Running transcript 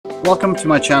Welcome to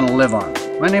my channel Live On.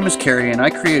 My name is Cary and I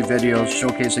create videos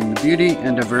showcasing the beauty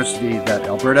and diversity that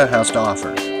Alberta has to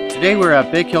offer. Today we're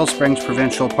at Big Hill Springs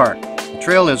Provincial Park. The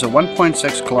trail is a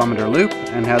 1.6 kilometer loop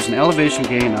and has an elevation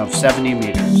gain of 70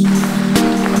 meters.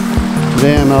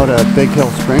 Today I'm out at Big Hill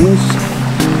Springs.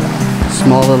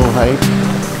 Small little hike,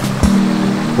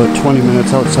 about 20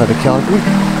 minutes outside of Calgary.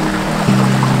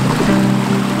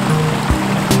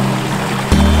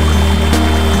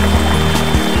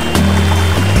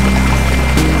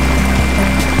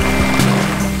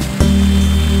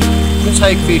 This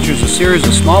hike features a series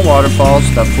of small waterfalls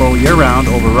that flow year-round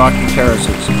over rocky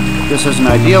terraces. This is an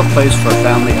ideal place for a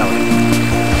family outing.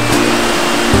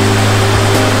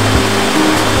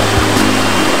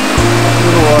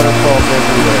 Little waterfalls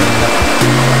everywhere.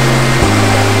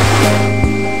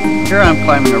 Here I'm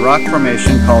climbing a rock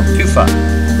formation called tufa.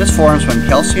 This forms when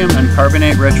calcium and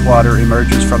carbonate-rich water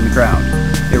emerges from the ground.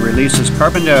 It releases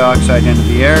carbon dioxide into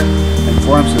the air and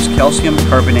forms this calcium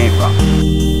carbonate rock.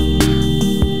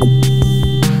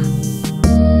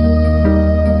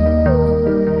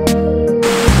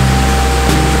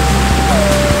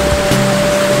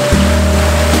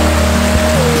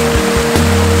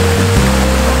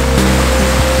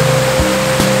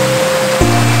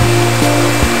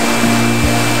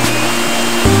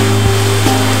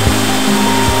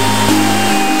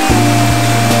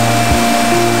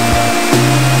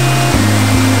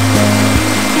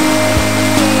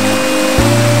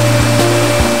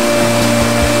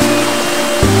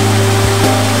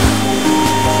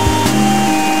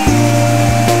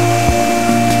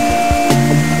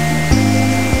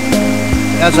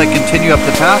 As I continue up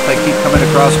the path, I keep coming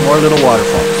across more little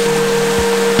waterfalls.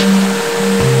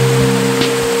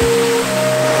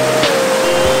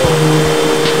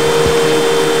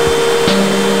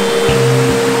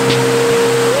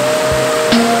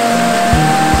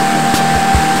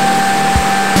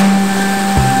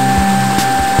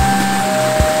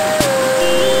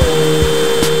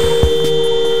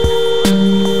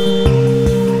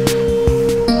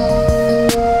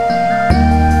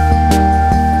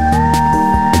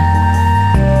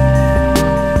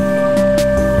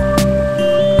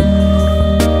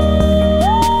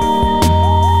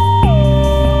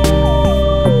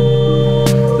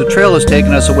 The trail has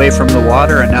taken us away from the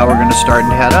water and now we're going to start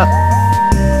and head up.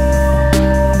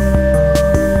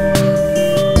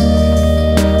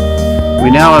 We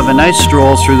now have a nice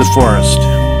stroll through the forest.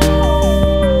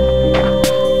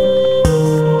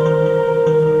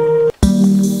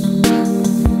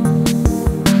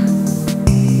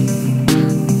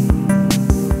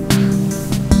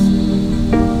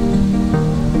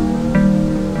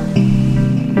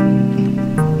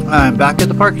 I'm back at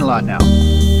the parking lot now.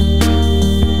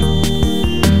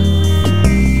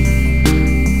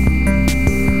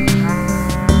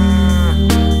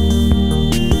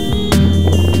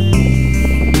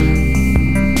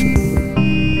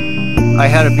 I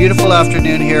had a beautiful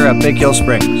afternoon here at Big Hill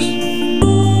Springs.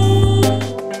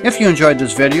 If you enjoyed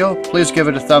this video, please give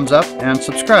it a thumbs up and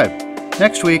subscribe.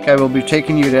 Next week I will be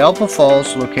taking you to ALBERTA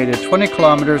Falls, located 20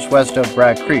 kilometers west of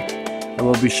Bragg Creek. I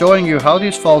will be showing you how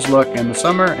these falls look in the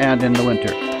summer and in the winter.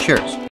 Cheers!